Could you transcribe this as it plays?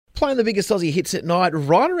playing the biggest Aussie hits at night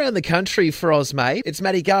right around the country for Oz, mate. It's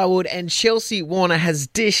Maddie Garwood, and Chelsea Warner has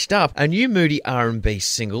dished up a new moody R&B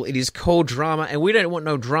single. It is called Drama, and we don't want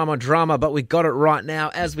no drama, but we got it right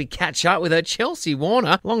now as we catch up with her. Chelsea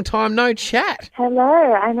Warner, long time no chat. Hello,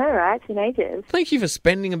 I know, right? It's been ages. Thank you for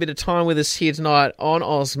spending a bit of time with us here tonight on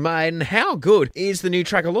Oz, mate. And how good is the new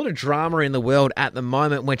track? A lot of drama in the world at the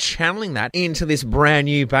moment. We're channeling that into this brand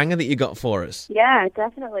new banger that you got for us. Yeah,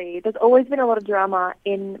 definitely. There's always been a lot of drama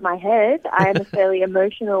in my head. I am a fairly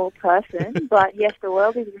emotional person, but yes, the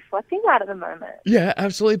world is reflecting that at the moment. Yeah,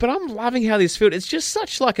 absolutely. But I'm loving how this feels. It's just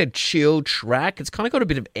such like a chill track. It's kind of got a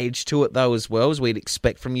bit of edge to it though as well, as we'd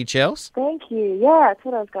expect from you, Chels. Thank you. Yeah, that's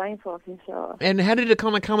what I was going for sure. And how did it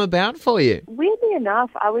kind of come about for you? Weirdly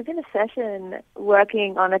enough, I was in a session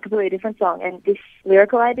working on a completely different song, and this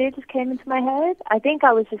lyrical idea just came into my head. I think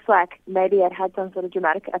I was just like, maybe I'd had some sort of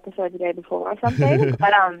dramatic episode the day before or something,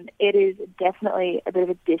 but it is definitely a bit of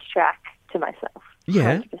a diss track to myself.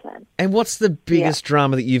 Yeah. 100%. And what's the biggest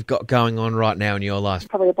drama that you've got going on right now in your life?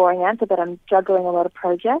 Probably a boring answer, but I'm juggling a lot of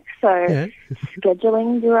projects. So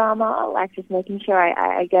scheduling drama, like just making sure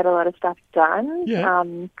I get a lot of stuff done. Yeah.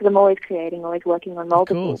 Because I'm always creating, always working on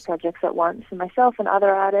multiple projects at once for myself and other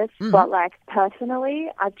artists. But like personally,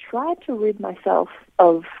 I tried to rid myself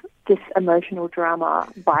of this emotional drama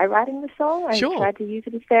by writing the song. I tried to use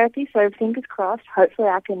it as therapy. So fingers crossed, hopefully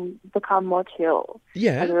I can become more chill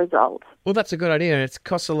as a result. Well, that's a good idea, and it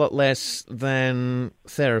costs a lot less than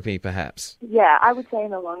therapy, perhaps. Yeah, I would say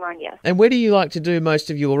in the long run, yes. And where do you like to do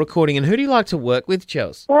most of your recording, and who do you like to work with,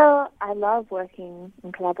 Chels? Well, I love working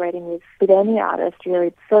and collaborating with any artist,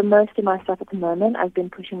 really. For most of my stuff at the moment, I've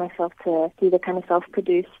been pushing myself to do the kind of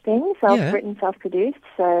self-produced thing, self-written, self-produced.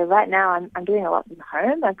 So right now I'm doing a lot from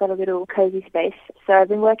home. I've got a little cozy space. So I've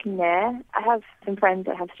been working there. I have some friends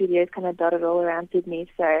that have studios kind of dotted all around Sydney.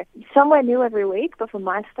 So somewhere new every week, but for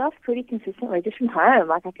my stuff, pretty consistently, just from home.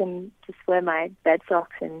 Like I can just wear my bed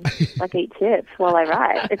socks and like eat chips while I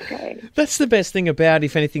write. It's great. That's the best thing about,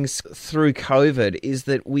 if anything, through COVID, is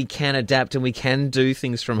that we can adapt and we can do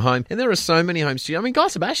things from home. And there are so many home studios. I mean, Guy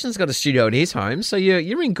Sebastian's got a studio at his home, so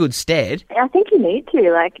you're in good stead. I think you need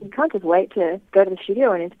to. Like, you can't just wait to go to the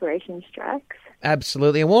studio when inspiration strikes.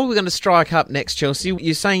 Absolutely. And what are we going to strike up next, Chelsea?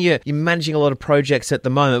 You're saying you're managing a lot of projects at the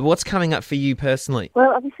moment. What's coming up for you personally?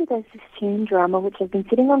 Well, obviously there's this tune Drama, which I've been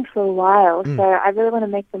sitting on for a while. So I really want to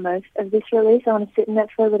make the most of this release. I want to sit in it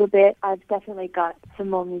for a little bit. I've definitely got some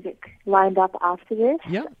more music lined up after this.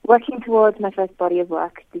 Yeah. Working towards my first body of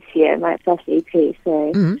work this year, my first EP.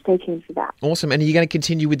 So stay tuned for that. Awesome. And are you going to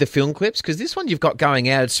continue with the film clips? Because this one you've got going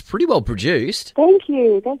out, it's pretty well produced. Thank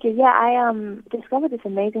you. Yeah, I discovered this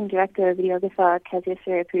amazing director, videographer, Kezia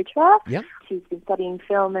Suryaputra. Yeah. She's been studying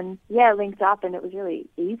film and, linked up, and it was really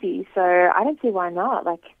easy. So I don't see why not.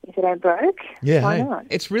 Like, if it ain't broke, why not?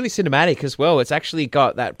 It's really cinematic as well. It's actually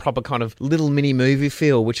got that proper kind of little mini movie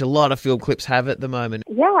feel, which a lot of film clips have at the moment.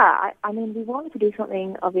 Yeah, I mean, we wanted to do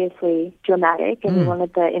something obviously dramatic, and we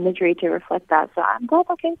wanted the imagery to reflect that. So I'm glad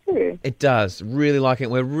that came through. It does. Really like it.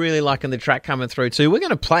 We're really liking the track coming through too. We're going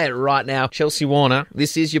to play it right now. Chelsea Warner,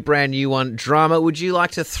 this is your brand new one, Drama. Would you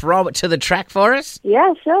like to throw it to the track for us?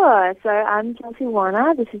 Yeah, sure. So I'm Chelsea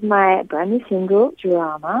Warner. This is my brand new single,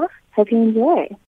 Drama. Hope you enjoy.